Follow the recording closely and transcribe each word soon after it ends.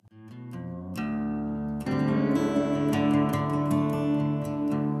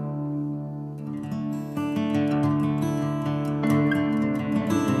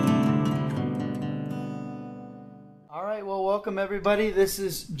welcome everybody. This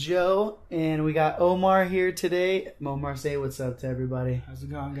is Joe, and we got Omar here today. Omar, say what's up to everybody. How's it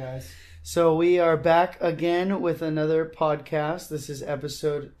going, guys? So we are back again with another podcast. This is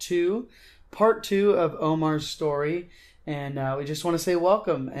episode 2, part 2 of Omar's story. And we just want to say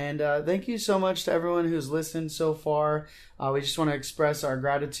welcome. And thank you so much to everyone who's listened so far. We just want to express our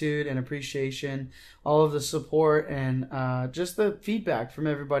gratitude and appreciation, all of the support, and just the feedback from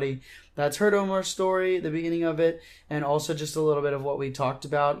everybody that's heard Omar's story, the beginning of it, and also just a little bit of what we talked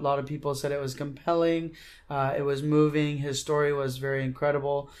about. A lot of people said it was compelling. It was moving. His story was very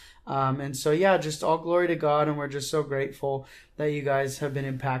incredible. And so, yeah, just all glory to God, and we're just so grateful that you guys have been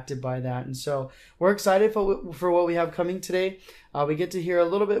impacted by that. And so we're excited for what we have coming today. We get to hear a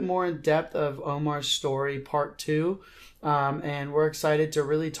little bit more in depth of Omar's story, part 2, and we're excited to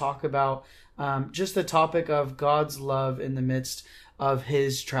really talk about just the topic of God's love in the midst of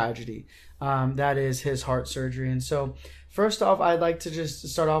his tragedy. That is his heart surgery. And so first off, I'd like to just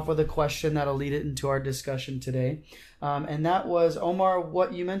start off with a question that'll lead it into our discussion today. And that was, Omar,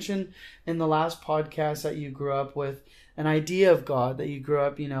 what you mentioned in the last podcast that you grew up with an idea of God, that you grew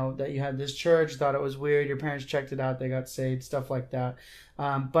up, that you had this church, thought it was weird, your parents checked it out, they got saved, stuff like that.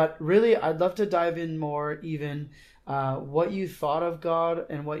 But really, I'd love to dive in more even what you thought of God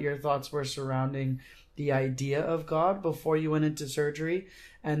and what your thoughts were surrounding the idea of God before you went into surgery,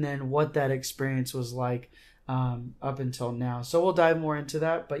 and then what that experience was like up until now. So we'll dive more into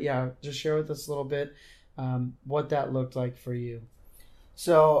that. But yeah, just share with us a little bit what that looked like for you.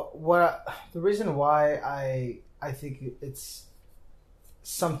 So the reason why I think it's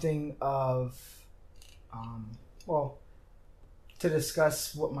something of to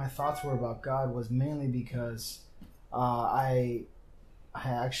discuss what my thoughts were about God was mainly because I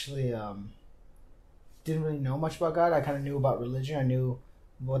actually didn't really know much about God. I kind of knew about religion. I knew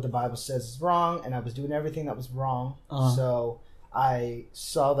what the Bible says is wrong, and I was doing everything that was wrong. So I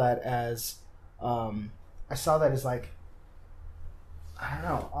saw that as like, I don't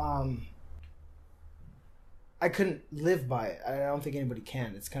know. I couldn't live by it. I don't think anybody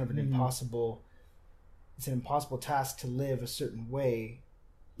can. It's kind of an impossible. It's an impossible task to live a certain way.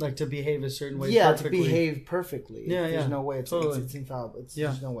 Like to behave a certain way. Yeah, perfectly. to behave perfectly. Yeah, There's no way. It's infallible.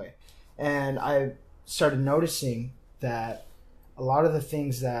 There's no way. And I started noticing that a lot of the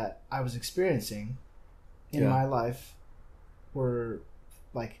things that I was experiencing in my life were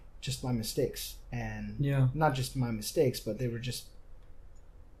like just my mistakes, and not just my mistakes, but they were just,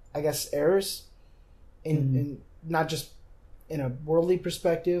 I guess, errors in not just in a worldly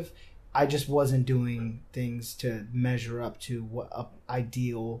perspective. I just wasn't doing things to measure up to what an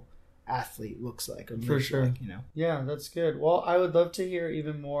ideal athlete looks like. Or for sure. Like, Yeah, that's good. Well, I would love to hear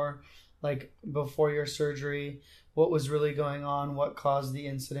even more, like before your surgery, what was really going on, what caused the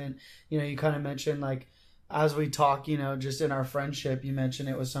incident. You kind of mentioned, like, as we talk, just in our friendship, you mentioned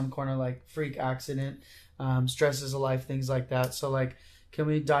it was some kind of like freak accident, stresses of life, things like that. So like, can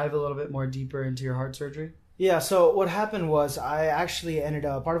we dive a little bit more deeper into your heart surgery? Yeah, so what happened was I actually ended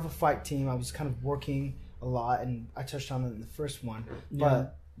up part of a fight team. I was kind of working a lot, and I touched on it in the first one. Yeah.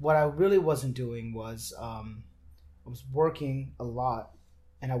 But what I really wasn't doing was I was working a lot,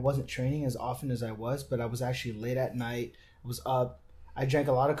 and I wasn't training as often as I was, but I was actually late at night. I was up. I drank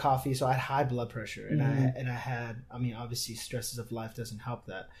a lot of coffee, so I had high blood pressure, and I had, obviously stresses of life doesn't help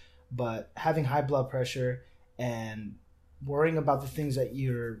that, but having high blood pressure and worrying about the things that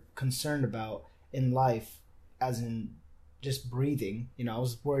you're concerned about in life, as in just breathing, I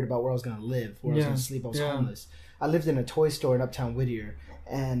was worried about where I was going to live, where I was going to sleep. I was homeless. I lived in a toy store in Uptown Whittier,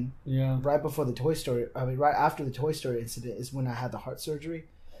 and right after the Toy Story incident is when I had the heart surgery.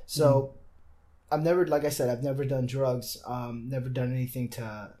 So I've never done drugs, never done anything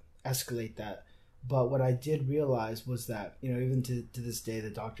to escalate that. But what I did realize was that, even to this day,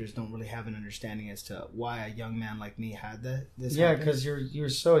 the doctors don't really have an understanding as to why a young man like me had this. Yeah, because you're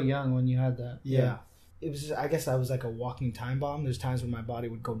so young when you had that. Yeah. It was just, I guess I was like a walking time bomb. There's times when my body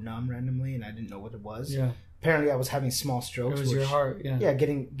would go numb randomly and I didn't know what it was. Yeah. Apparently I was having small strokes. It was your heart, yeah.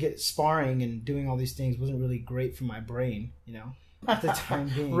 Yeah, sparring and doing all these things wasn't really great for my brain, at the time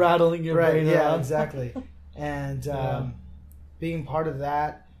being. Rattling your brain around. Yeah, exactly. And being part of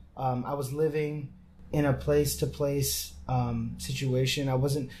that, I was living in a place-to-place situation. I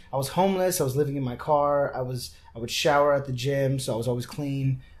was homeless. I was living in my car. I would shower at the gym, so I was always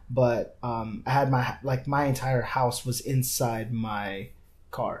clean. But I had my entire house was inside my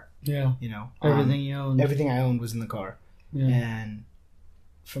car. Yeah. Everything you owned. Everything I owned was in the car. Yeah. And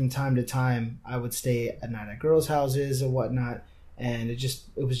from time to time, I would stay at night at girls' houses or whatnot, and it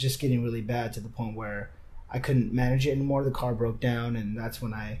was just getting really bad to the point where I couldn't manage it anymore. The car broke down, and that's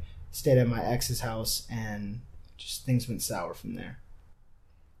when I stayed at my ex's house and just things went sour from there.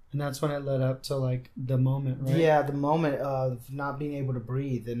 And that's when it led up to like the moment, right? Yeah, the moment of not being able to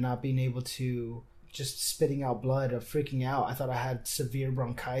breathe and not being able to just spitting out blood, of freaking out. I thought I had severe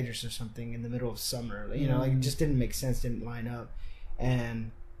bronchitis or something in the middle of summer. You know, like it just didn't make sense, didn't line up.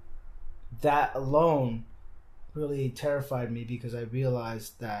 And that alone really terrified me because I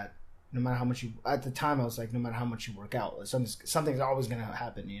realized that no matter how much you, at the time I was like, no matter how much you work out, something's always going to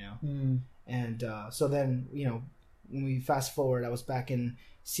happen, you know? And so then, you know, when we fast forward, I was back in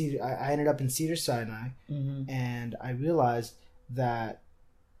Cedar, I ended up in Cedars-Sinai, and I realized that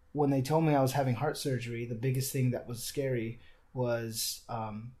when they told me I was having heart surgery, the biggest thing that was scary was,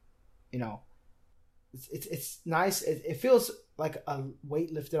 you know, it's nice. It feels like a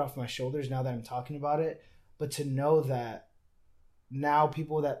weight lifted off my shoulders now that I'm talking about it. But to know that now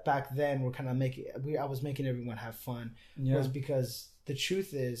people that back then were kind of I was making everyone have fun was because the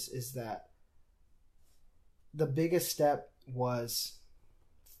truth is that the biggest step was,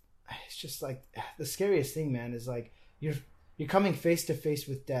 it's just like the scariest thing, man, is like you're coming face to face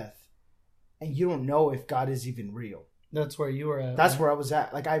with death and you don't know if God is even real. That's where you were at. That's where I was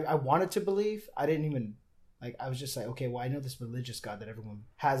at. Like I wanted to believe. I didn't even, like, I was just like, okay, well, I know this religious God that everyone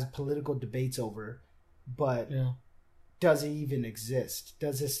has political debates over, but does he even exist?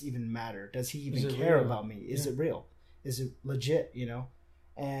 Does this even matter? Does he even care about me? Is it real? Is it legit, you know?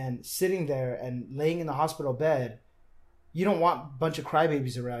 And sitting there and laying in the hospital bed, you don't want a bunch of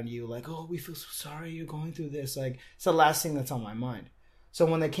crybabies around you like, oh, we feel so sorry you're going through this. Like, it's the last thing that's on my mind. So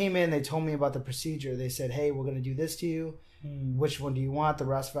when they came in, they told me about the procedure. They said, hey, we're going to do this to you. Which one do you want, the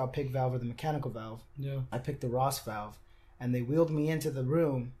Ross valve, pig valve, or the mechanical valve? Yeah. I picked the Ross valve. And they wheeled me into the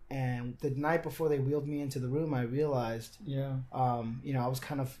room. And the night before they wheeled me into the room, I realized, you know, I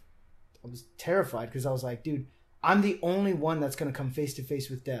was terrified because I was like, dude, I'm the only one that's going to come face to face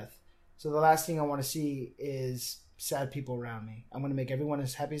with death. So the last thing I want to see is sad people around me. I'm going to make everyone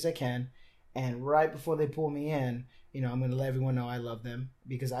as happy as I can. And right before they pull me in, you know, I'm going to let everyone know I love them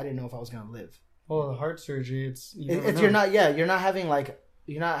because I didn't know if I was going to live. Well, the heart surgery, you're not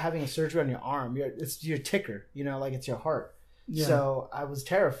having a surgery on your arm. It's your ticker, you know, like it's your heart. Yeah. So I was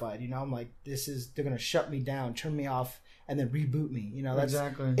terrified, you know, I'm like, they're going to shut me down, turn me off, and then reboot me. You know, that's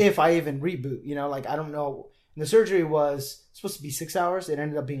exactly if I even reboot, you know, like, I don't know. And the surgery was supposed to be 6 hours. It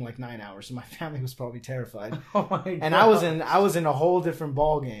ended up being like 9 hours. So my family was probably terrified. Oh my God. And I was in a whole different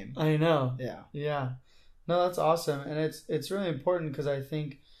ball game. I know. Yeah. Yeah. No, that's awesome. And it's really important because I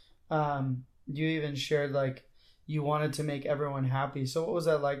think, you even shared like you wanted to make everyone happy. So what was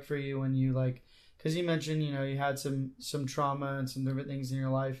that like for you when you like, because you mentioned, you know, you had some trauma and some different things in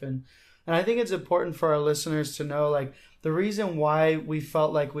your life. And I think it's important for our listeners to know, like, the reason why we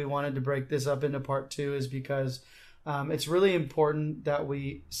felt like we wanted to break this up into part 2 is because it's really important that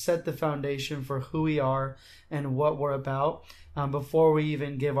we set the foundation for who we are and what we're about before we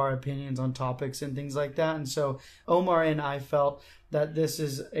even give our opinions on topics and things like that. And so Omar and I felt that this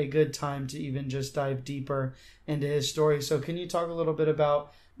is a good time to even just dive deeper into his story. So can you talk a little bit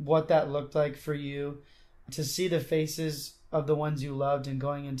about what that looked like for you to see the faces of the ones you loved and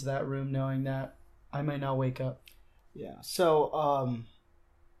going into that room knowing that I might not wake up? Yeah. So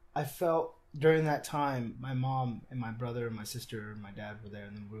I felt during that time, my mom and my brother and my sister and my dad were there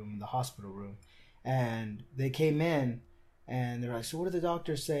in the room, the hospital room. And they came in and they're like, so what did the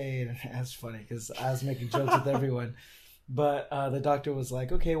doctor say? And that's funny because I was making jokes with everyone. But the doctor was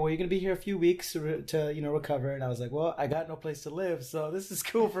like, okay, well, you're going to be here a few weeks to you know, recover. And I was like, well, I got no place to live, so this is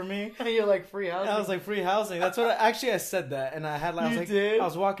cool for me. You're like, free housing? I was like, free housing. That's what I said that. And I had like, I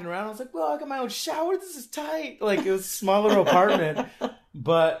was walking around. I was like, well, I got my own shower. This is tight. Like, it was a small little apartment.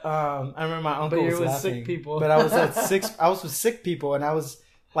 But I remember my uncle was laughing. Sick people. But I was with sick people, and I was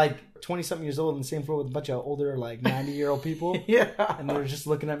like 20-something years old on the same floor with a bunch of older, like 90-year-old people. Yeah. And they were just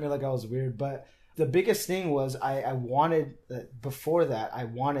looking at me like I was weird. But the biggest thing was I wanted, before that, I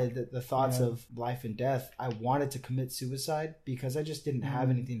wanted the thoughts of life and death. I wanted to commit suicide because I just didn't have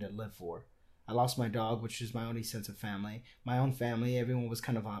anything to live for. I lost my dog, which is my only sense of family. My own family, everyone was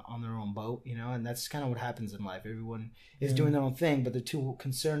kind of on their own boat, you know, and that's kind of what happens in life. Everyone is doing their own thing, but they're too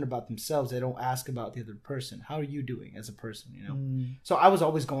concerned about themselves. They don't ask about the other person. How are you doing as a person, you know? So I was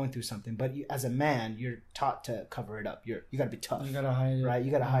always going through something, but as a man, you're taught to cover it up. You got to be tough. You got to hide it. Right?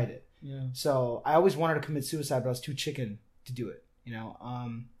 You got to hide it. Yeah. So I always wanted to commit suicide, but I was too chicken to do it, you know?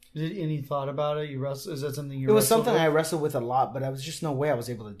 And you thought about it? Is that something you It was something I wrestled with a lot, but I was just no way I was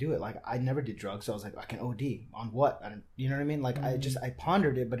able to do it. Like, I never did drugs, so I was like, I can OD. On what? You know what I mean? Like, I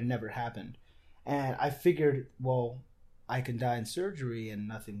pondered it, but it never happened. And I figured, well, I can die in surgery and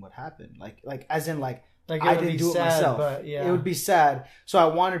nothing would happen. Like as in, like Like I didn't do it myself. But yeah, it would be sad. So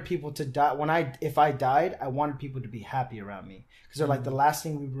I wanted people to die. If I died, I wanted people to be happy around me because they're like the last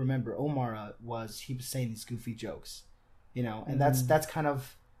thing we remember Omar was he was saying these goofy jokes, and that's kind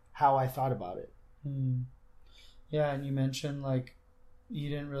of how I thought about it. Yeah, and you mentioned like you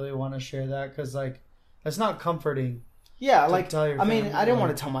didn't really want to share that because like that's not comforting. Yeah, like tell your I mean, family, I didn't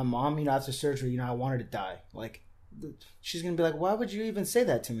want to tell my mom, after surgery, I wanted to die. Like she's gonna be like, why would you even say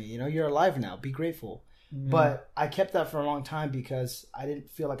that to me? You're alive now. Be grateful. But I kept that for a long time because I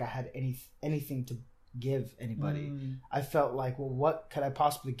didn't feel like I had anything to give anybody. I felt like, well, what could I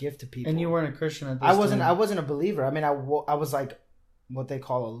possibly give to people? And you weren't a Christian at this time. I wasn't a believer. I mean, I was like what they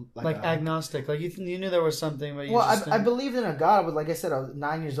call agnostic. Like you knew there was something, but I believed in a God. But like I said, I was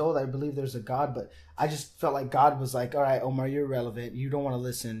 9 years old. I believed there's a God, but I just felt like God was like, all right, Omar, you're irrelevant. You don't want to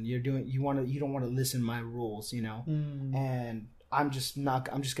listen. You don't want to listen to my rules, and I'm just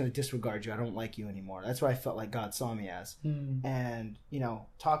going to disregard you. I don't like you anymore. That's what I felt like God saw me as. And,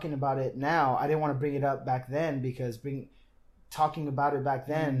 talking about it now, I didn't want to bring it up back then because talking about it back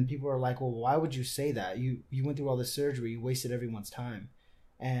then, people were like, well, why would you say that? You went through all this surgery. You wasted everyone's time.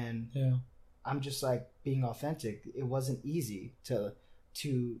 And I'm just like being authentic. It wasn't easy to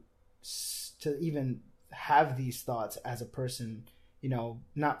even have these thoughts as a person,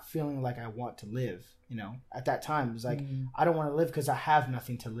 not feeling like I want to live. At that time, it was like, I don't want to live because I have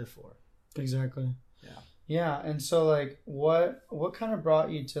nothing to live for. Exactly. Yeah. Yeah. And so like, what kind of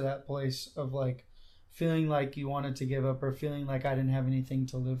brought you to that place of like feeling like you wanted to give up or feeling like I didn't have anything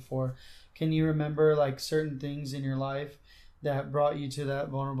to live for? Can you remember like certain things in your life that brought you to that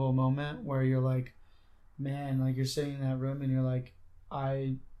vulnerable moment where you're like, man, like you're sitting in that room and you're like,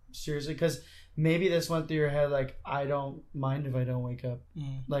 I seriously, because maybe this went through your head, like, I don't mind if I don't wake up.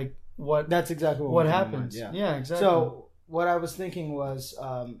 Like, what? That's exactly what happens. Yeah, exactly. So what I was thinking was,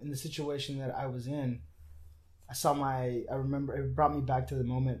 in the situation that I was in, I remember it brought me back to the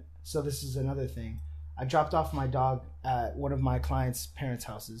moment. So this is another thing. I dropped off my dog at one of my clients' parents'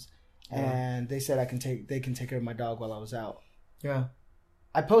 houses, and they said they can take care of my dog while I was out. Yeah.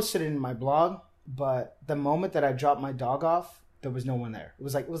 I posted it in my blog, but the moment that I dropped my dog off, there was no one there. It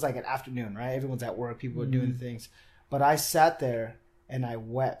was like an afternoon, right? Everyone's at work, people were doing things. But I sat there and I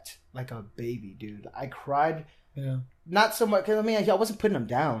wept like a baby, dude. I cried. Yeah. Not so much, because I wasn't putting him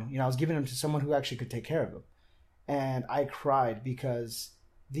down. I was giving him to someone who actually could take care of him. And I cried because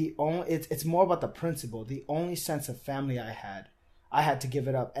it's more about the principle. The only sense of family I had to give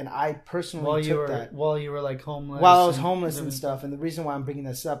it up. And I personally took that. While you were like homeless. While I was homeless and stuff. And the reason why I'm bringing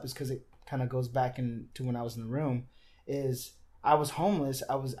this up is because it kind of goes back into when I was in the room, is I was homeless.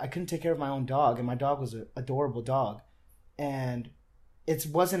 I couldn't take care of my own dog, and my dog was an adorable dog. And it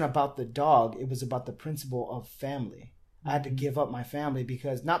wasn't about the dog. It was about the principle of family. I had to give up my family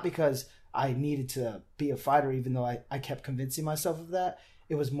not because I needed to be a fighter, even though I kept convincing myself of that.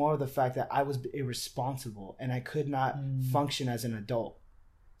 It was more of the fact that I was irresponsible and I could not function as an adult.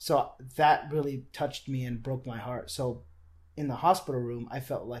 So that really touched me and broke my heart. So in the hospital room, I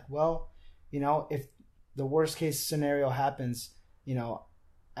felt like, well, if the worst case scenario happens,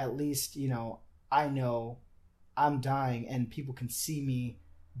 at least, I know I'm dying and people can see me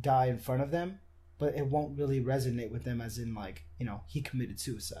die in front of them, but it won't really resonate with them as in like, he committed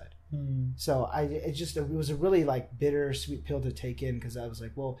suicide. So it was a really like bitter sweet pill to take in, because I was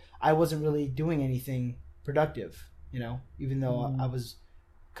like, well, I wasn't really doing anything productive, even though I was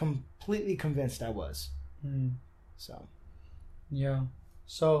completely convinced I was. So yeah.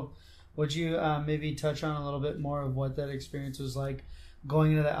 So would you maybe touch on a little bit more of what that experience was like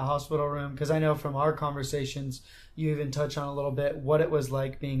going into that hospital room? Because I know from our conversations, you even touch on a little bit what it was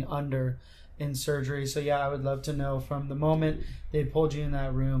like being under in surgery. So yeah, I would love to know from the moment they pulled you in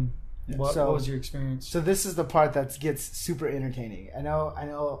that room, what was your experience? So this is the part that gets super entertaining. I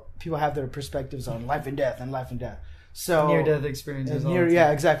know people have their perspectives on life and death. So near-death experiences.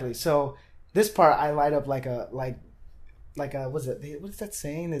 Yeah, exactly. So this part, I light up like a what's that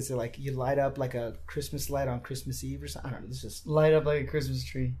saying? Is it like you light up like a Christmas light on Christmas Eve or something? I don't know. It's just light up like a Christmas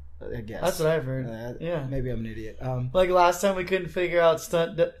tree. I guess that's what I've heard. Yeah, maybe I'm an idiot. Like last time we couldn't figure out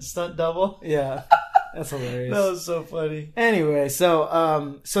stunt double. Yeah, that's hilarious. That was so funny. Anyway,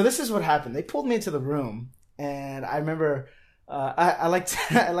 so this is what happened. They pulled me into the room, and I remember I like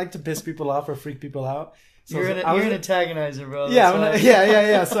to piss people off or freak people out. So you're an antagonizer, bro.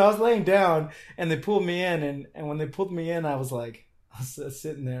 Yeah. So I was laying down, and they pulled me in, and when they pulled me in, I was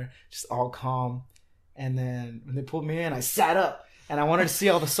sitting there, just all calm. And then when they pulled me in, I sat up, and I wanted to see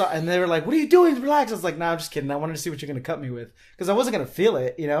all the and they were like, "What are you doing? Relax." I was like, "No, I'm just kidding. I wanted to see what you're gonna cut me with, because I wasn't gonna feel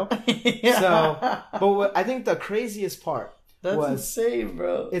it, Yeah. So, but I think the craziest part That's insane,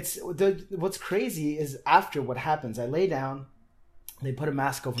 bro. What's crazy is after what happens, I lay down, they put a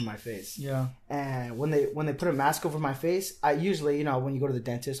mask over my face. Yeah. And when they put a mask over my face, I usually, you know, when you go to the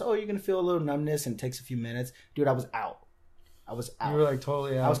dentist, oh, you're going to feel a little numbness and it takes a few minutes. Dude, I was out. You were like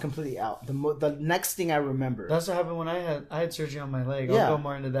totally out. I was completely out. The next thing I remember. That's what happened when I had surgery on my leg. Yeah. I'll go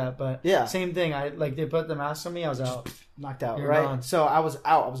more into that, but same thing. They put the mask on me. I was out, knocked out. You're right. gone. So I was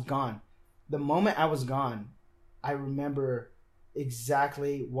out. I was gone. The moment I was gone, I remember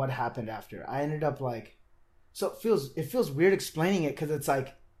exactly what happened after. I ended up like, so it feels weird explaining it because it's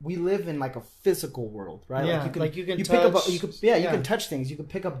like we live in like a physical world, right? Yeah, you can touch things. You can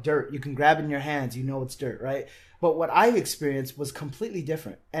pick up dirt. You can grab it in your hands. You know it's dirt, right? But what I experienced was completely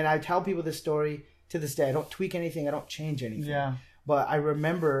different. And I tell people this story to this day. I don't tweak anything. I don't change anything. Yeah. But I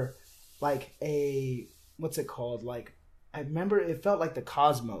remember like what's it called? Like, I remember it felt like the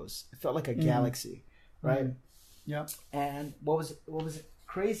cosmos. It felt like a galaxy, right? Yeah. And what was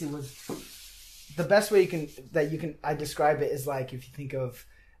crazy was the best way I describe it is like if you think of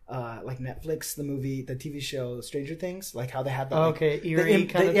like Netflix, the movie, the TV show Stranger Things, like how they have that eerie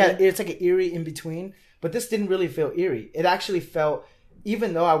kind of thing. It's like an eerie in between, but this didn't really feel eerie. It actually felt,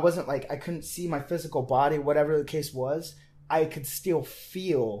 even though I wasn't like, I couldn't see my physical body, whatever the case was, I could still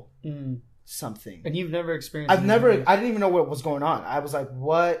feel something. And you've never experienced I didn't even know what was going on. I was like,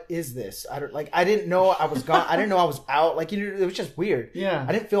 what is this? I didn't know I was gone. I didn't know I was out. Like, it was just weird. Yeah.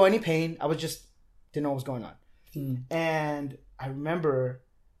 I didn't feel any pain. I was just, didn't know what was going on. And I remember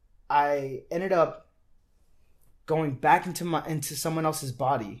I ended up going back into someone else's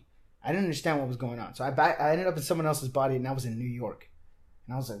body. I didn't understand what was going on. So I ended up in someone else's body, and I was in New York.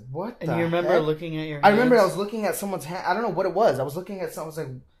 And I was like, what the heck? And you remember looking at your hands? I remember I was looking at someone's hand. I don't know what it was. I was looking at someone. I was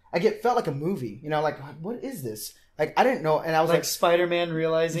like, felt like a movie. You know, like, what is this? Like, I didn't know. And I was like Spider-Man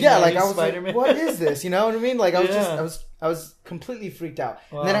realizing. Yeah, like I was Spider-Man. like, what is this? You know what I mean? Like, I was completely freaked out.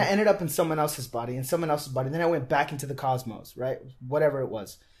 Wow. And then I ended up in someone else's body, and then I went back into the cosmos, right? Whatever it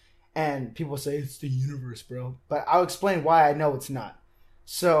was. And people say it's the universe, bro. But I'll explain why I know it's not.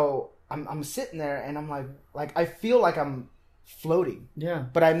 So I'm sitting there, and I'm like I feel like I'm floating. Yeah.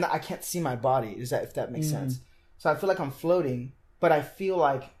 But I can't see my body. If that makes sense? So I feel like I'm floating, but I feel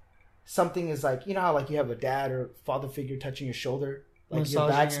like something is like, you know how like you have a dad or father figure touching your shoulder, like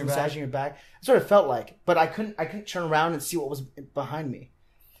massaging your back. That's what it felt like. But I couldn't turn around and see what was behind me.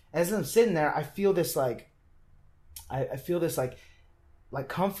 And as I'm sitting there, I feel this like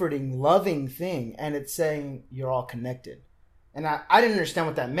comforting, loving thing, and it's saying you're all connected. And I didn't understand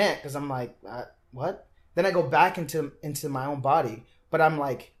what that meant because I'm like, what? Then I go back into my own body, but I'm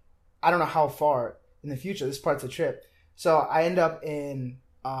like, I don't know how far in the future. This part's a trip. So I end up in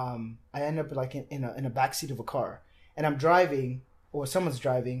like in a backseat of a car, and I'm driving, or someone's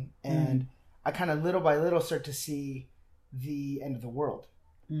driving, and I kind of little by little start to see the end of the world,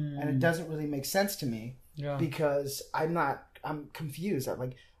 and it doesn't really make sense to me because I'm confused. I'm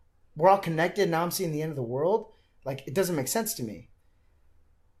like, we're all connected. Now I'm seeing the end of the world. Like, it doesn't make sense to me.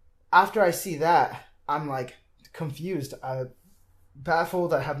 After I see that, I'm like confused,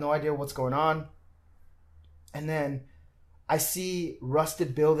 baffled. I have no idea what's going on. And then I see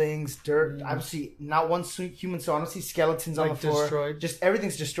rusted buildings, dirt. I see not one human soul. I don't see skeletons on the floor. Destroyed. Just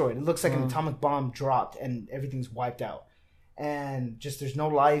everything's destroyed. It looks like an atomic bomb dropped and everything's wiped out. And just there's no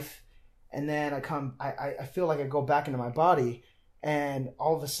life. And then I feel like I go back into my body, and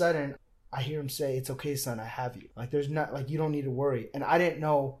all of a sudden I hear him say, "It's okay, son, I have you." Like, there's not, like, you don't need to worry. And I didn't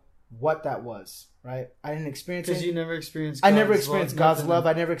know what that was, right? I didn't experience it. Because you never experienced God's love. I never experienced God's love.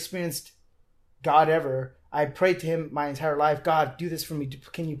 I never experienced God ever. I prayed to him my entire life. God, do this for me.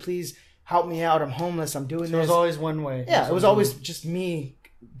 Can you please help me out? I'm homeless. I'm doing this. It was always one way. Yeah, it was always just me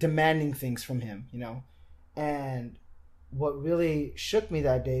demanding things from him, you know? And what really shook me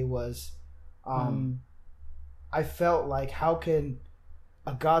that day was I felt like, how can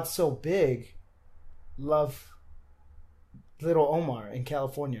a God so big love little Omar in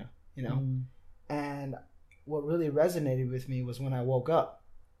California, you know? And what really resonated with me was when I woke up.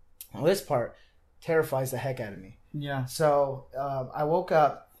 Well, this part terrifies the heck out of me. Yeah. So I woke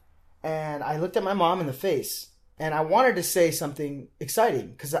up and I looked at my mom in the face, and I wanted to say something exciting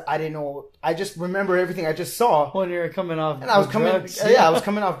because I didn't know. I just remember everything I just saw. When you were coming off, and I was drugs. I was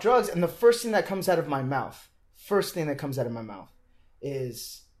coming off drugs, and the first thing that comes out of my mouth,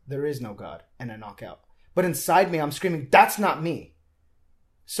 is there is no God, and I knock out. But inside me, I'm screaming, that's not me.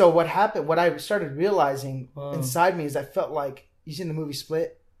 So what happened? What I started realizing inside me is I felt like, you seen the movie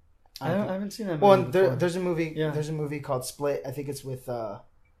Split? I haven't seen that movie. Well, there's a movie. Yeah. There's a movie called Split. I think it's with I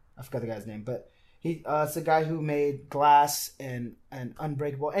forgot the guy's name, but It's a guy who made Glass and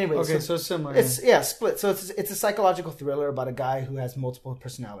Unbreakable. Anyway, Okay, so similar. It's Split. So it's a psychological thriller about a guy who has multiple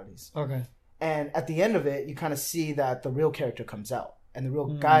personalities. Okay. And at the end of it, you kind of see that the real character comes out, and the real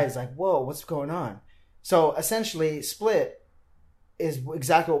guy is like, "Whoa, what's going on?" So essentially, Split is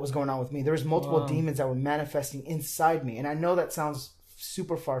exactly what was going on with me. There was multiple demons that were manifesting inside me, and I know that sounds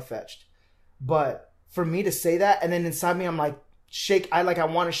super far fetched, but for me to say that, and then inside me, I'm like, I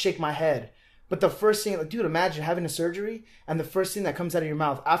want to shake my head. But the first thing, like, dude, imagine having a surgery, and the first thing that comes out of your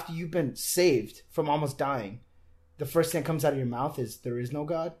mouth after you've been saved from almost dying, the first thing that comes out of your mouth is, "There is no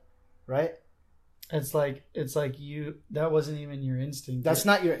God," right? It's like you. That wasn't even your instinct. That's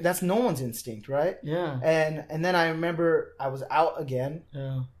no one's instinct, right? Yeah. And then I remember I was out again.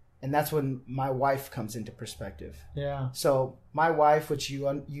 Yeah. And that's when my wife comes into perspective. Yeah. So my wife, which you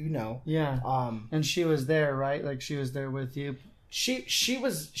know. Yeah. And she was there, right? Like she was there with you. She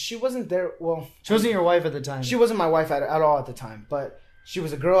wasn't there. Well, she wasn't your wife at the time. She wasn't my wife at all at the time, but she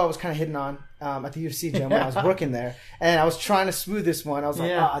was a girl I was kind of hitting on at the UFC gym when I was working there, and I was trying to smooth this one. I was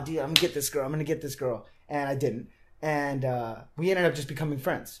like, dude, I'm gonna get this girl, and I didn't, and we ended up just becoming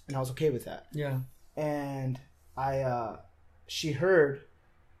friends, and I was okay with that. Yeah. And she heard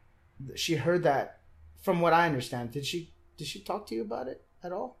that, from what I understand. Did she talk to you about it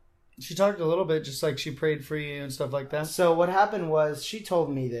at all? She talked a little bit, just like she prayed for you and stuff like that. So what happened was, she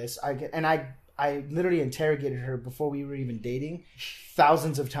told me this. I literally interrogated her before we were even dating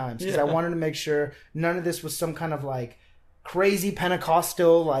thousands of times, because I wanted to make sure none of this was some kind of like crazy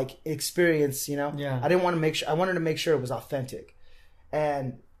Pentecostal like experience, you know? Yeah. I wanted to make sure it was authentic.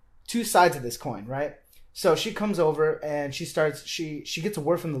 And two sides of this coin, right? So she comes over and she gets a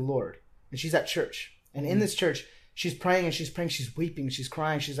word from the Lord, and she's at church. And in this church, she's praying, she's weeping, she's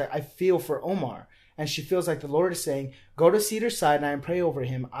crying. She's like, "I feel for Omar." And she feels like the Lord is saying, "Go to Cedar's side and pray over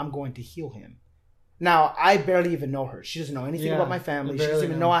him. I'm going to heal him." Now, I barely even know her. She doesn't know anything about my family. She doesn't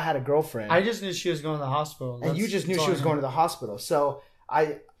even know I had a girlfriend. I just knew she was going to the hospital. And you just knew she was going to the hospital. So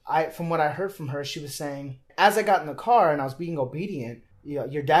I, from what I heard from her, she was saying, as I got in the car and I was being obedient,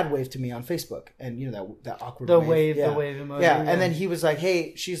 your dad waved to me on Facebook, and you know that awkward wave. The wave emoji. Yeah, and then he was like,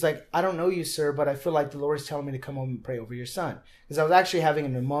 "Hey," she's like, "I don't know you, sir, but I feel like the Lord is telling me to come home and pray over your son," because I was actually having a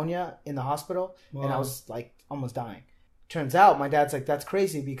pneumonia in the hospital, and I was like almost dying. Turns out my dad's like, "That's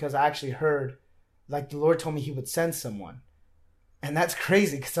crazy," because I actually heard, like, the Lord told me He would send someone, and that's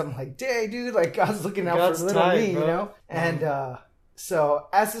crazy because I'm like, "Dang, dude, like God's looking out for little me," bro. You know. And so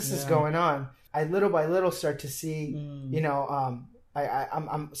as this is going on, I little by little start to see, you know,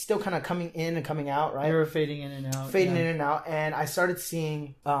 I'm still kind of coming in and coming out, right? You were fading in and out. In and out, and I started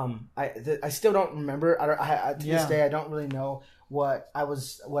seeing. I still don't remember. To this day, I don't really know what I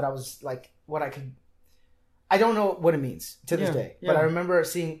was like. What I could. I don't know what it means to this day, but I remember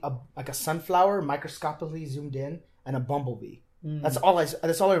seeing a sunflower microscopically zoomed in and a bumblebee. That's all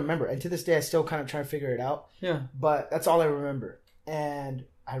I remember, and to this day, I still kind of try to figure it out. Yeah, but that's all I remember. And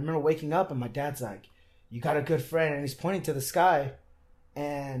I remember waking up, and my dad's like, "You got a good friend," and he's pointing to the sky.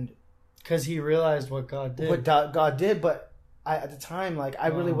 And because he realized what God did. But at the time, like, I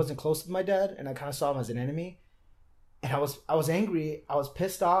really wasn't close with my dad, and I kind of saw him as an enemy. And I was angry. I was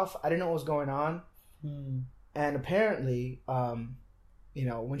pissed off. I didn't know what was going on. And apparently, you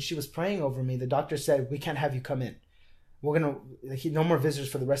know, when she was praying over me, the doctor said, "We can't have you come in. We're gonna no more visitors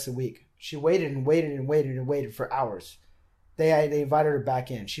for the rest of the week." She waited and waited and waited and waited for hours. They invited her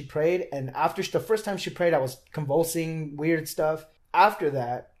back in. She prayed, and after the first time she prayed, I was convulsing, weird stuff. After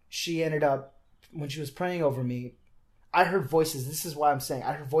that, she ended up, when she was praying over me, I heard voices. This is why I'm saying,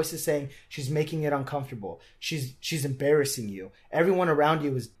 I heard voices saying, "She's making it uncomfortable. She's embarrassing you. Everyone around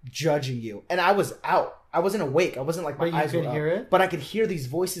you is judging you." And I was out. I wasn't awake. I wasn't like my eyes were up. But you could hear it? But I could hear these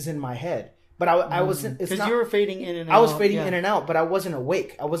voices in my head. But I wasn't. Because you were fading in and out. I was fading in and out, but I wasn't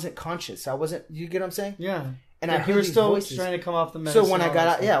awake. I wasn't conscious. I wasn't. You get what I'm saying? Yeah. And I heard you were these still voices. Trying to come off the medicine. So when I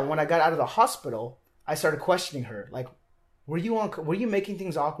got out of the hospital, I started questioning her. Like, were you making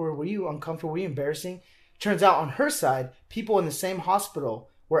things awkward? Were you uncomfortable? Were you embarrassing? Turns out on her side, people in the same hospital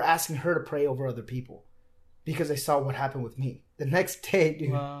were asking her to pray over other people because they saw what happened with me. The next day,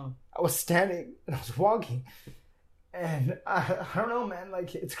 dude, I was standing and I was walking, and I don't know, man.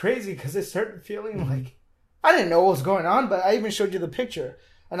 Like, it's crazy because I started feeling like I didn't know what was going on, but I even showed you the picture.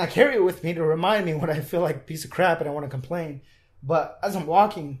 And I carry it with me to remind me when I feel like a piece of crap and I want to complain. But as I'm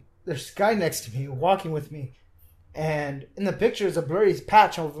walking, there's a guy next to me walking with me. And in the picture is a blurry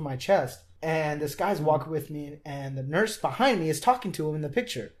patch over my chest. And this guy's walking with me, and the nurse behind me is talking to him in the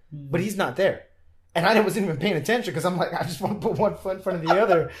picture. But he's not there. And I wasn't even paying attention because I'm like, I just want to put one foot in front of the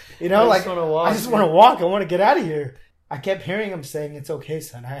other. You know, I just want to walk. I want to get out of here. I kept hearing him saying, "It's okay,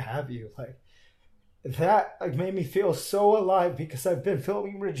 son. I have you." Like, that like made me feel so alive because I've been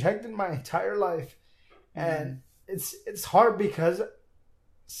feeling rejected my entire life. And it's hard because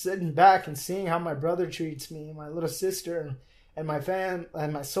sitting back and seeing how my brother treats me, my little sister, and my fam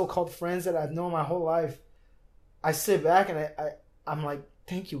and my so-called friends that I've known my whole life, I sit back and I'm like,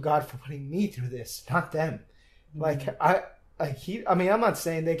 thank you, God, for putting me through this, not them. Like I'm not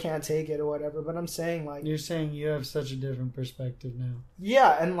saying they can't take it or whatever, but I'm saying like you're saying you have such a different perspective now.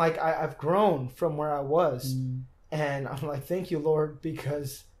 Yeah, and like I've grown from where I was, and I'm like, thank you, Lord,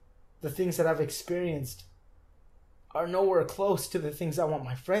 because the things that I've experienced are nowhere close to the things I want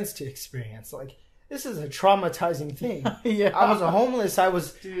my friends to experience. Like, this is a traumatizing thing. Yeah. I was homeless. I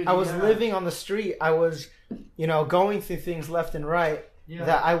was living on the street. I was, going through things left and right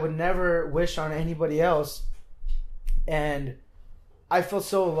that I would never wish on anybody else. And I felt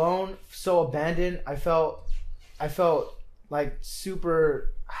so alone, so abandoned. I felt like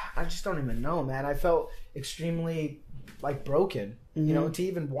super, I just don't even know, man. I felt extremely like broken, to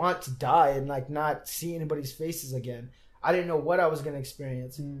even want to die and like not see anybody's faces again. I didn't know what I was going to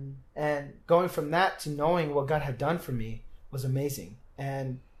experience. And going from that to knowing what God had done for me was amazing.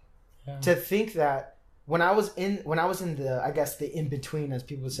 And to think that when I was in the, I guess the in-between, as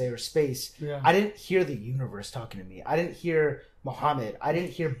people would say, or space, I didn't hear the universe talking to me. I didn't hear Muhammad. I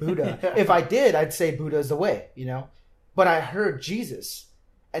didn't hear Buddha. If I did, I'd say Buddha is the way, But I heard Jesus.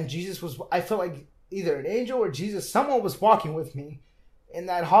 And Jesus was, I felt like either an angel or Jesus, someone was walking with me in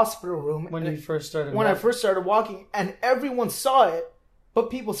that hospital room. When I first started walking, and everyone saw it, but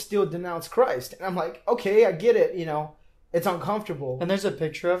people still denounced Christ. And I'm like, okay, I get it, it's uncomfortable. And there's a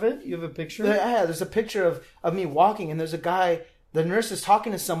picture of it? You have a picture? Yeah, there's a picture of me walking, and there's a guy, the nurse is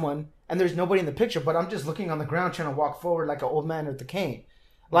talking to someone, and there's nobody in the picture, but I'm just looking on the ground trying to walk forward like an old man with the cane.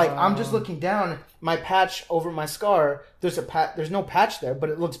 Like, I'm just looking down, my patch over my scar, there's no patch there, but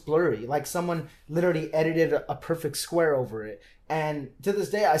it looks blurry. Like someone literally edited a perfect square over it. And to this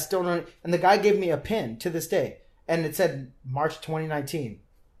day, I still don't, and the guy gave me a pin to this day, and it said March 2019.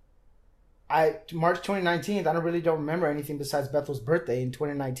 March 2019, I don't remember anything besides Bethel's birthday in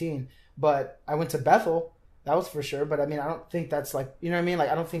 2019, but I went to Bethel, that was for sure, but I mean, I don't think that's like, you know what I mean? Like,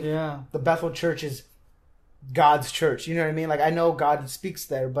 I don't think the Bethel church is God's church, you know what I mean? Like, I know God speaks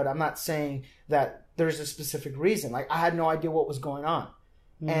there, but I'm not saying that there's a specific reason. Like, I had no idea what was going on.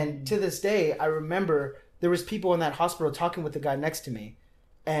 And to this day, I remember there was people in that hospital talking with the guy next to me,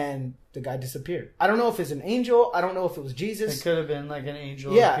 and the guy disappeared. I don't know if it's an angel. I don't know if it was Jesus. It could have been like an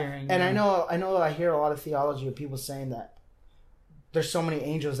angel appearing. And I know I hear a lot of theology of people saying that there's so many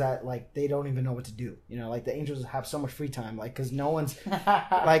angels that like they don't even know what to do. Like the angels have so much free time, like because no one's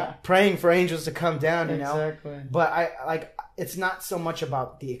like praying for angels to come down. Exactly. But it's not so much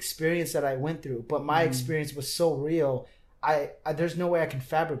about the experience that I went through, but my experience was so real. I there's no way I can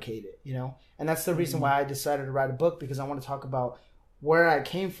fabricate it. And that's the reason why I decided to write a book, because I want to talk about where I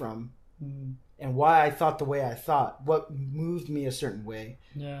came from and why I thought the way I thought, what moved me a certain way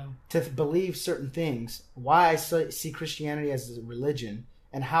to believe certain things, why I see Christianity as a religion,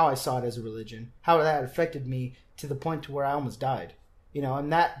 and how I saw it as a religion, how that affected me to the point to where I almost died.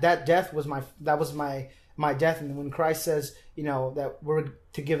 And that death was my death. And when Christ says, that we're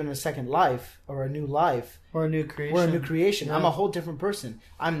to give him a second life or a new life or a new creation, we're a new creation. I'm a whole different person.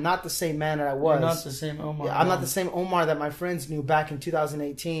 I'm not the same man that I was. You're not the same Omar. I'm not the same Omar that my friends knew back in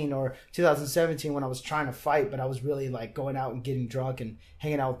 2018 or 2017 when I was trying to fight, but I was really like going out and getting drunk and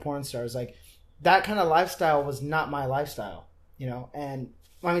hanging out with porn stars. Like that kind of lifestyle was not my lifestyle, and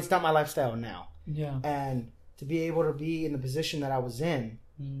I mean, it's not my lifestyle now. Yeah. And to be able to be in the position that I was in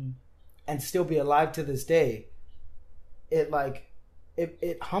and still be alive to this day,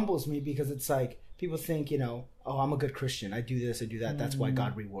 it humbles me, because it's like people think, oh, I'm a good Christian. I do this, I do that. That's why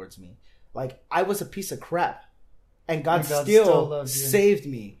God rewards me. Like, I was a piece of crap, and God still saved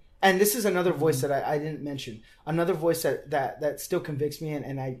me. And this is another voice that I didn't mention. Another voice that still convicts me,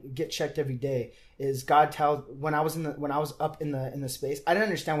 and I get checked every day, is God tells, when I was up in the space, I didn't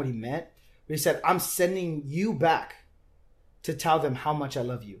understand what he meant, but he said, I'm sending you back to tell them how much I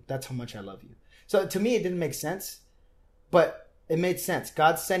love you. That's how much I love you. So to me, it didn't make sense, but it made sense.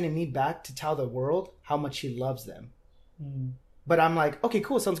 God's sending me back to tell the world how much he loves them. But I'm like, okay,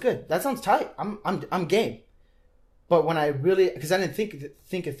 cool. Sounds good. That sounds tight. I'm game. But when I really, because I didn't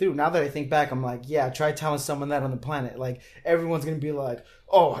think it through. Now that I think back, I'm like, yeah, try telling someone that on the planet. Like, everyone's going to be like,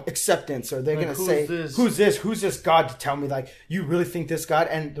 oh, acceptance. Or they're going to say, who's this? Who's this God to tell me, like, you really think this God?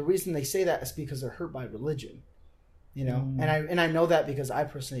 And the reason they say that is because they're hurt by religion. And I know that because I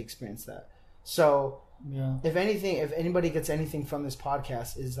personally experienced that. So if anybody gets anything from this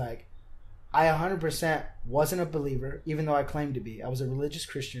podcast, is like, I 100% wasn't a believer, even though I claimed to be. I was a religious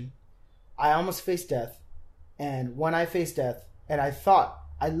Christian. I almost faced death. And when I faced death, and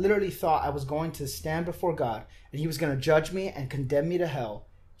I literally thought I was going to stand before God and he was going to judge me and condemn me to hell.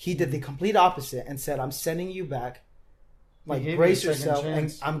 He did the complete opposite and said, I'm sending you back. Like, brace yourself,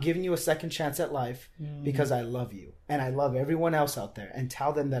 and I'm giving you a second chance at life because I love you. And I love everyone else out there, and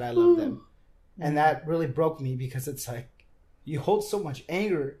tell them that I love them. And that really broke me, because it's like, you hold so much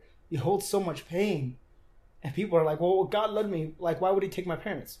anger, you hold so much pain. And people are like, well, God loved me. Like, why would he take my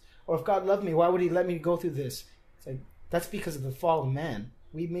parents? Or if God loved me, why would he let me go through this? It's like, that's because of the fall of man.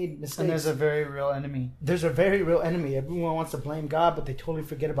 We made mistakes. And there's a very real enemy. There's a very real enemy. Everyone wants to blame God, but they totally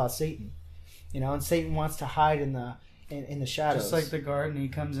forget about Satan. And Satan wants to hide in the shadows. Just like the garden, he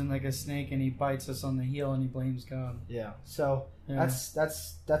comes in like a snake and he bites us on the heel and he blames God. Yeah. So that's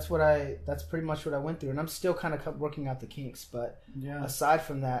pretty much what I went through, and I'm still kind of working out the kinks. But aside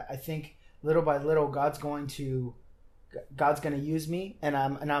from that, I think little by little, God's going to use me, and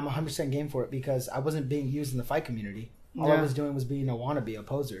I'm 100% game for it, because I wasn't being used in the fight community. All I was doing was being a wannabe, a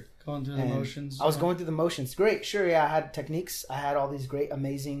poser. Going through the motions. I was going through the motions. Great, sure, yeah. I had techniques. I had all these great,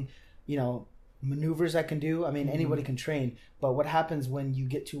 amazing, maneuvers I can do. I mean, anybody can train. But what happens when you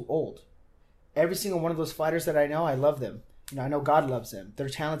get too old? Every single one of those fighters that I know, I love them. I know God loves them. They're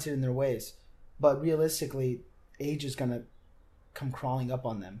talented in their ways. But realistically, age is going to come crawling up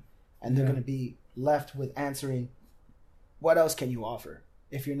on them. And they're going to be left with answering, what else can you offer?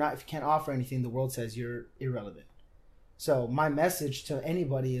 If you can't offer anything, the world says you're irrelevant. So my message to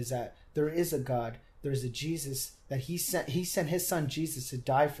anybody is that there is a God, there's a Jesus, that he sent his son Jesus to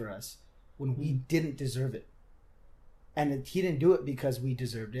die for us when we didn't deserve it. And he didn't do it because we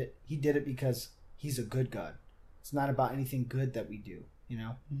deserved it. He did it because he's a good God. It's not about anything good that we do,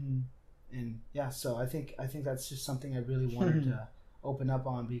 And so I think that's just something I really wanted to open up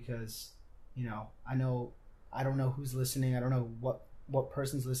on, because, I don't know who's listening. I don't know what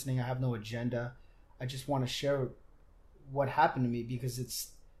person's listening. I have no agenda. I just want to share what happened to me, because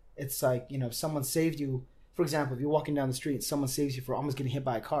it's like, if someone saved you, for example, if you're walking down the street, someone saves you for almost getting hit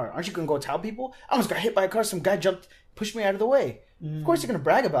by a car, aren't you going to go tell people, I almost got hit by a car, some guy pushed me out of the way? Of course you're going to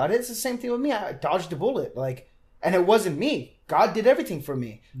brag about it. It's the same thing with me. I dodged a bullet, and it wasn't me. God did everything for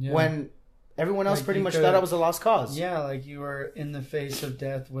me when everyone else pretty much thought I was a lost cause. Yeah, like you were in the face of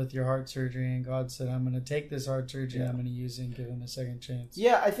death with your heart surgery, and God said, I'm going to take this heart surgery, I'm going to use it and give him a second chance.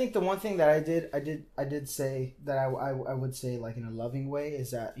 Yeah, I think the one thing that I did say that I would say, like, in a loving way,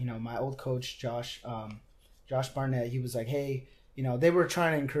 is that, my old coach, Josh Barnett, he was like, hey, they were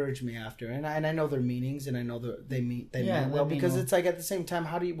trying to encourage me after, and I know their meanings, and I know they mean well, because it's like, at the same time,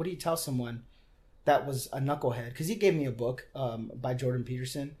 what do you tell someone that was a knucklehead? Because he gave me a book by Jordan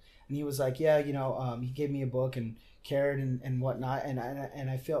Peterson. And he was like, he gave me a book and cared and whatnot. And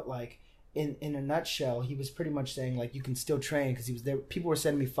I felt like, in a nutshell, he was pretty much saying, like, you can still train, because he was there. People were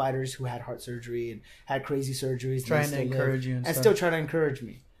sending me fighters who had heart surgery and had crazy surgeries. Trying to encourage you. And still trying to encourage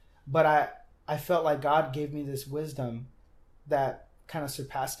me. But I felt like God gave me this wisdom that kind of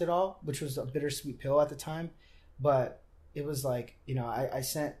surpassed it all, which was a bittersweet pill at the time. But it was like,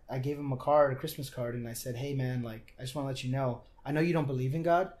 I gave him a Christmas card, and I said, hey, man, like, I just want to let you know, I know you don't believe in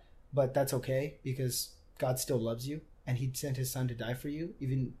God, but that's okay, because God still loves you, and he sent his son to die for you,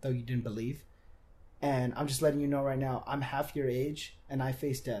 even though you didn't believe. And I'm just letting you know right now, I'm half your age, and I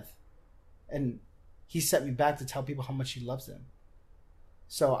face death. And he sent me back to tell people how much he loves them.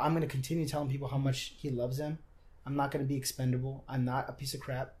 So I'm going to continue telling people how much he loves them. I'm not going to be expendable. I'm not a piece of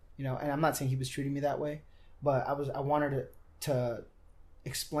crap, and I'm not saying he was treating me that way, but I wanted to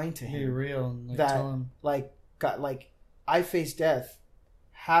explain to him. Be real and that, tell him. God, I face death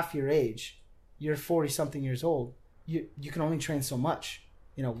half your age. You're 40-something years old. You can only train so much.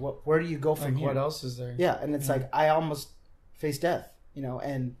 Where do you go from here? What else is there? Yeah, and it's like, I almost face death,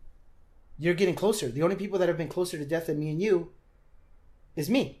 and you're getting closer. The only people that have been closer to death than me and you is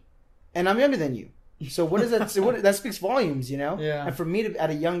me. And I'm younger than you. So what does that say? That speaks volumes, Yeah. And for me to,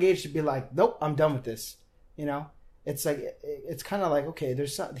 at a young age, to be like, nope, I'm done with this, It's like, it's kind of like, okay,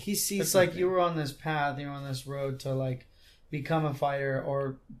 there's some, he sees It's something. like you were on this path, you were on this road to, like, become a fighter,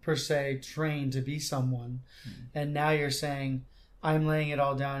 or per se train to be someone, and now you're saying, I'm laying it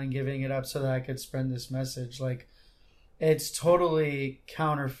all down and giving it up so that I could spread this message. Like, it's totally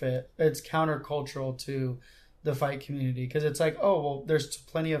counterfeit. It's countercultural to the fight community, because it's like, oh, well, there's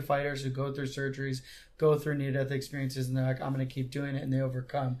plenty of fighters who go through surgeries, go through near-death experiences, and they're like, I'm going to keep doing it, and they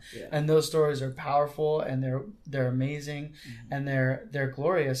overcome. Yeah. And those stories are powerful, and they're amazing, and they're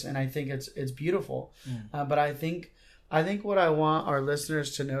glorious, and I think it's beautiful. But I think what I want our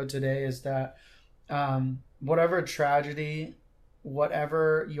listeners to know today is that whatever tragedy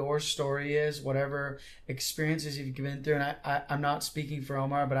whatever your story is, whatever experiences you've been through, and I'm not speaking for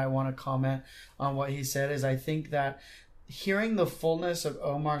Omar, but I want to comment on what he said, is I think that hearing the fullness of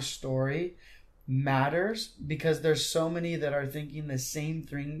Omar's story matters, because there's so many that are thinking the same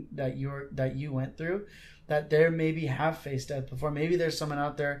thing that you went through, that they maybe have faced death before. Maybe there's someone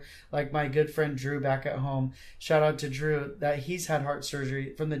out there like my good friend Drew back at home. Shout out to Drew, that he's had heart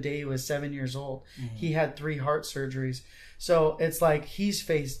surgery from the day he was 7 years old. Mm-hmm. He had 3 heart surgeries. So it's like he's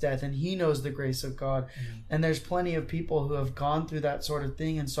faced death and he knows the grace of God. Mm-hmm. And there's plenty of people who have gone through that sort of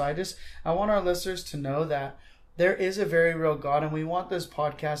thing. And so I want our listeners to know that there is a very real God, and we want this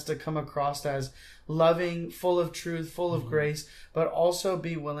podcast to come across as loving, full of truth, full of grace, but also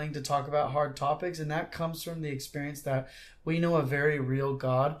be willing to talk about hard topics. And that comes from the experience that we know a very real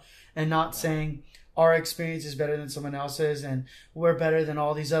God, and not saying our experience is better than someone else's and we're better than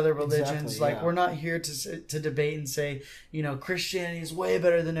all these other religions. Exactly, we're not here to debate and say, Christianity is way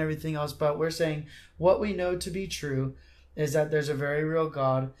better than everything else, but we're saying what we know to be true is that there's a very real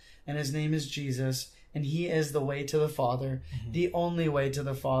God, and his name is Jesus. And he is the way to the Father, the only way to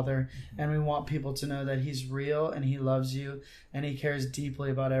the Father. And we want people to know that he's real and he loves you and he cares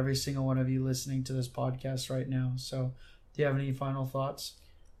deeply about every single one of you listening to this podcast right now. So do you have any final thoughts?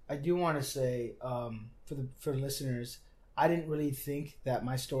 I do want to say, for listeners, I didn't really think that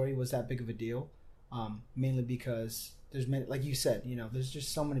my story was that big of a deal, mainly because there's many, like you said, there's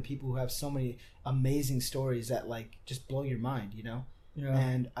just so many people who have so many amazing stories that just blow your mind, Yeah.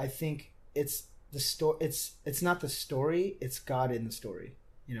 And I think it's the story. It's not the story. It's God in the story.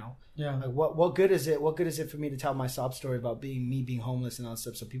 Yeah. What good is it? What good is it for me to tell my sob story about being homeless and all that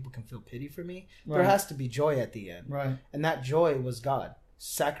stuff, so people can feel pity for me? Right. There has to be joy at the end, right? And that joy was God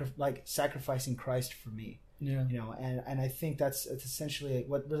sacrificing Christ for me. Yeah. And I think that's essentially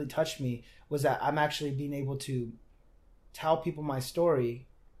what really touched me, was that I'm actually being able to tell people my story,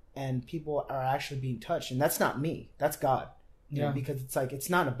 and people are actually being touched, and that's not me. That's God. Because it's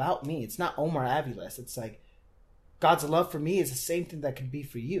not about me. It's not Omar Aviles. It's God's love for me is the same thing that could be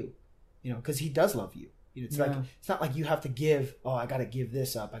for you, because he does love you. It's it's not like you have to give, I got to give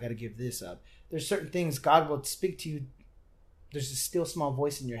this up. I got to give this up. There's certain things God will speak to you. There's a still small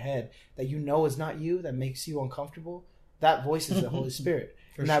voice in your head that is not you, that makes you uncomfortable. That voice is the Holy Spirit.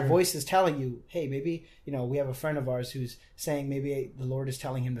 And that voice is telling you, hey, maybe, we have a friend of ours who's saying maybe the Lord is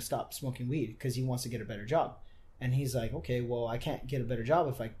telling him to stop smoking weed because he wants to get a better job. And he's like, okay, well, I can't get a better job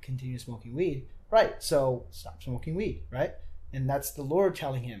if I continue smoking weed. Right. So stop smoking weed. Right. And that's the Lord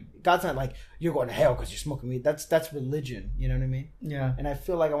telling him. God's not like, you're going to hell because you're smoking weed. That's religion. You know what I mean? Yeah. And I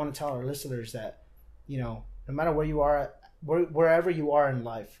feel like I want to tell our listeners that, no matter where you are, wherever you are in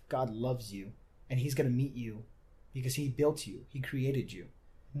life, God loves you, and he's going to meet you because he built you. He created you.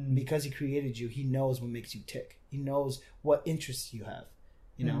 And because he created you, he knows what makes you tick. He knows what interests you have,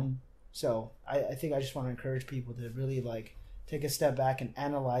 So I think I just want to encourage people to really take a step back and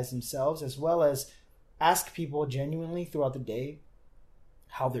analyze themselves, as well as ask people genuinely throughout the day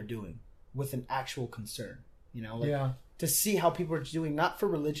how they're doing, with an actual concern, to see how people are doing, not for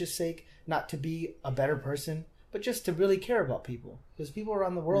religious sake, not to be a better person, but just to really care about people. Because people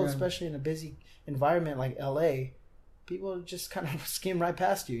around the world, especially in a busy environment like LA, people just kind of skim right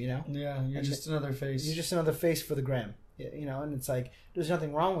past you, Yeah, you're just another face. You're just another face for the gram. And it's there's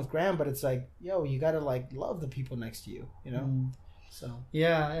nothing wrong with Graham, but it's you gotta love the people next to you, So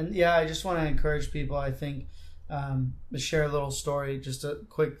I just want to encourage people. I think share a little story, just a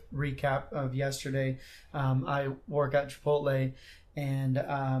quick recap of yesterday. I work at Chipotle, and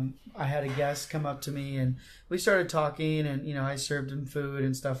I had a guest come up to me, and we started talking, and I served him food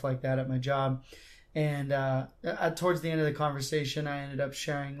and stuff like that at my job. And towards the end of the conversation, I ended up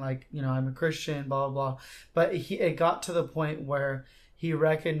sharing I'm a Christian, blah, blah, blah. But it got to the point where he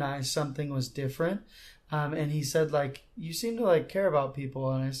recognized something was different. And he said, you seem to care about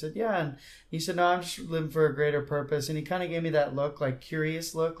people. And I said, yeah. And he said, no, I'm just living for a greater purpose. And he kind of gave me that look,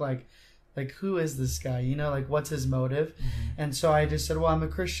 curious look, who is this guy? What's his motive? Mm-hmm. And so I just said, well, I'm a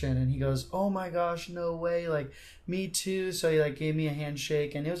Christian. And he goes, oh my gosh, no way. Me too. So he gave me a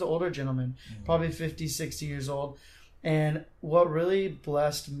handshake, and he was an older gentleman, probably 50, 60 years old. And what really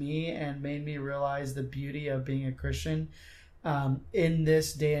blessed me and made me realize the beauty of being a Christian in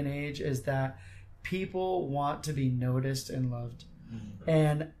this day and age is that people want to be noticed and loved. Mm-hmm.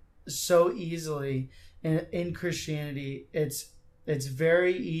 And so easily in Christianity, it's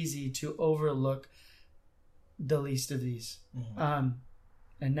very easy to overlook the least of these. Mm-hmm.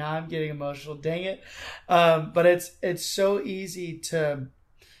 And now I'm getting emotional. Dang it. But it's so easy to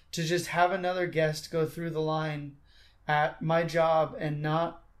just have another guest go through the line at my job and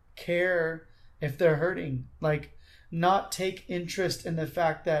not care if they're hurting. not take interest in the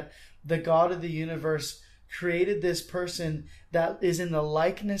fact that the God of the universe created this person that is in the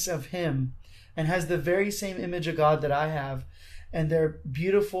likeness of him and has the very same image of God that I have, and they're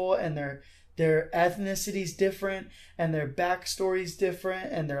beautiful, and their ethnicity's different, and their backstory's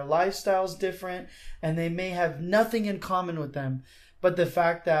different, and their lifestyle's different, and they may have nothing in common with them, but the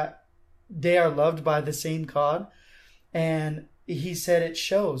fact that they are loved by the same God. And he said it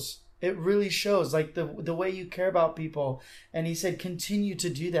shows. It really shows, like the way you care about people. And he said, continue to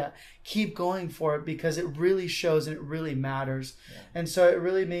do that. Keep going for it, because it really shows and it really matters. Yeah. And so it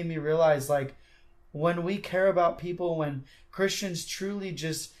really made me realize, like, when we care about people, when Christians truly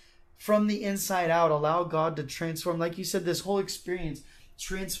just from the inside out allow God to transform, like you said, this whole experience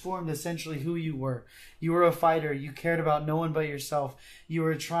transformed essentially who you were. You were a fighter. You cared about no one but yourself. You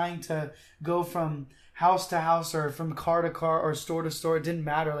were trying to go from house to house or from car to car or store to store. It didn't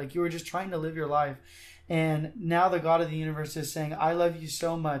matter. Like, you were just trying to live your life. And now the God of the universe is saying, I love you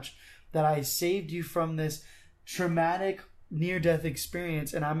so much that I saved you from this traumatic near-death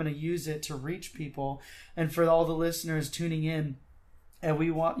experience, and I'm going to use it to reach people. And for all the listeners tuning in, and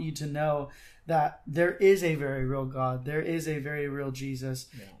we want you to know that there is a very real God. There is a very real Jesus.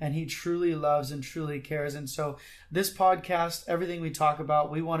 Yeah. And he truly loves and truly cares. And so this podcast, everything we talk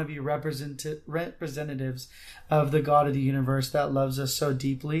about, we want to be representatives of the God of the universe that loves us so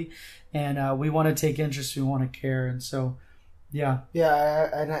deeply. And we want to take interest. We want to care. And so, yeah.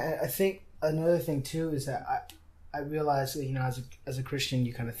 Yeah, I think another thing, too, is that I realized, you know, as a Christian,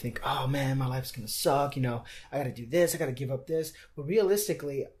 you kind of think, oh, man, my life's going to suck. You know, I got to do this. I got to give up this. But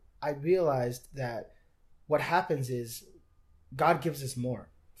realistically, I realized that what happens is God gives us more.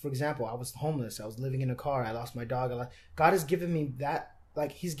 For example, I was homeless. I was living in a car. I lost my dog. God has given me that,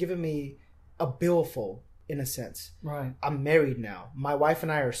 like, he's given me a billful in a sense. Right. I'm married now. My wife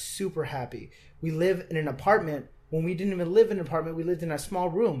and I are super happy. We live in an apartment. When we didn't even live in an apartment, we lived in a small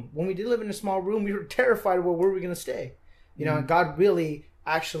room. When we did live in a small room, we were terrified of where we were going to stay. You know, and God really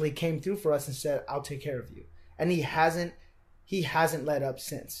actually came through for us and said, I'll take care of you. And he hasn't let up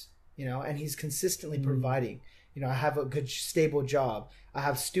since, you know, and he's consistently providing. You know, I have a good, stable job. I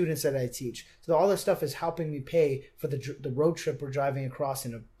have students that I teach. So all this stuff is helping me pay for the road trip we're driving across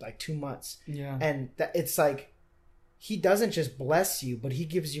in like 2 months. Yeah. And it's like, he doesn't just bless you, but he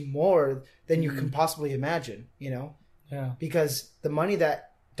gives you more than you can possibly imagine, you know? Yeah. Because the money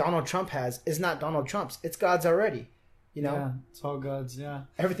that Donald Trump has is not Donald Trump's. It's God's already, you know? Yeah, it's all God's, yeah.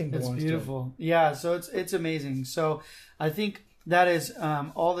 Everything belongs to him. It's beautiful. Yeah, so it's amazing. So I think that is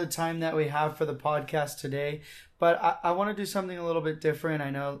all the time that we have for the podcast today. But I want to do something a little bit different. I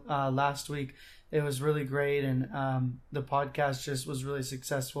know last week it was really great, and the podcast just was really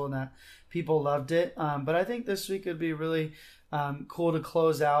successful, and that people loved it. But I think this week would be really cool to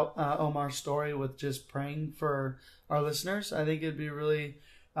close out Omar's story with just praying for our listeners. I think it'd be really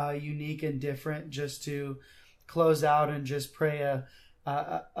unique and different just to close out and just pray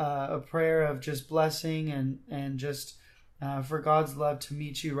a prayer of just blessing and just for God's love to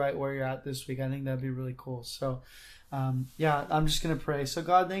meet you right where you're at this week. I think that'd be really cool. So yeah, I'm just going to pray. So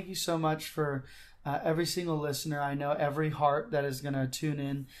God, thank you so much for every single listener. I know every heart that is going to tune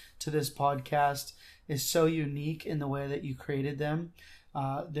in to this podcast is so unique in the way that you created them.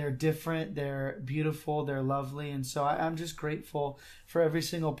 They're different, they're beautiful, they're lovely. And so I'm just grateful for every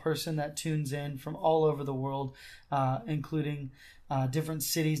single person that tunes in from all over the world, including different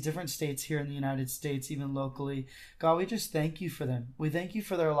cities, different states here in the United States, even locally. God, we just thank you for them. We thank you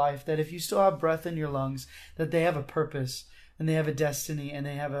for their life, that if you still have breath in your lungs, that they have a purpose and they have a destiny and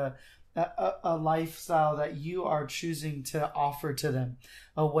they have a lifestyle that you are choosing to offer to them,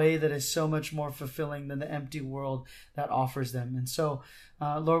 a way that is so much more fulfilling than the empty world that offers them. And so,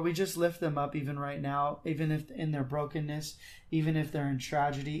 Lord, we just lift them up even right now, even if in their brokenness, even if they're in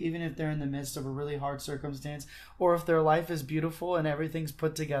tragedy, even if they're in the midst of a really hard circumstance, or if their life is beautiful and everything's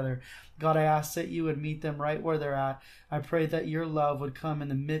put together. God, I ask that you would meet them right where they're at. I pray that your love would come in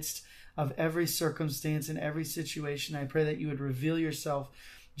the midst of every circumstance and every situation. I pray that you would reveal yourself,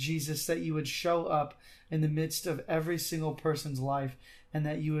 Jesus, that you would show up in the midst of every single person's life, and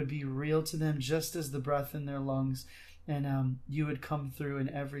that you would be real to them just as the breath in their lungs, and you would come through in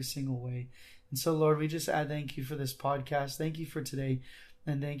every single way. And so, Lord, we just thank you for this podcast. Thank you for today,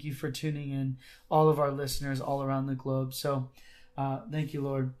 and thank you for tuning in, all of our listeners all around the globe. So thank you,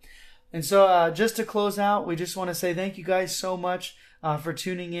 Lord. And so just to close out, we just want to say thank you guys so much for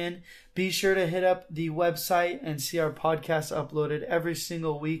tuning in. Be sure to hit up the website and see our podcast uploaded every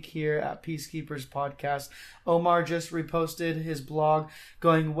single week here at Peacekeepers Podcast. Omar just reposted his blog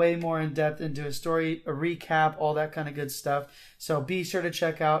going way more in depth into a story, a recap, all that kind of good stuff. So be sure to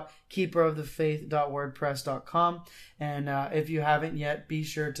check out keeperofthefaith.wordpress.com. And if you haven't yet, be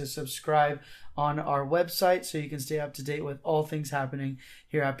sure to subscribe on our website so you can stay up to date with all things happening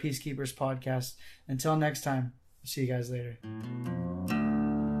here at Peacekeepers Podcast. Until next time, see you guys later.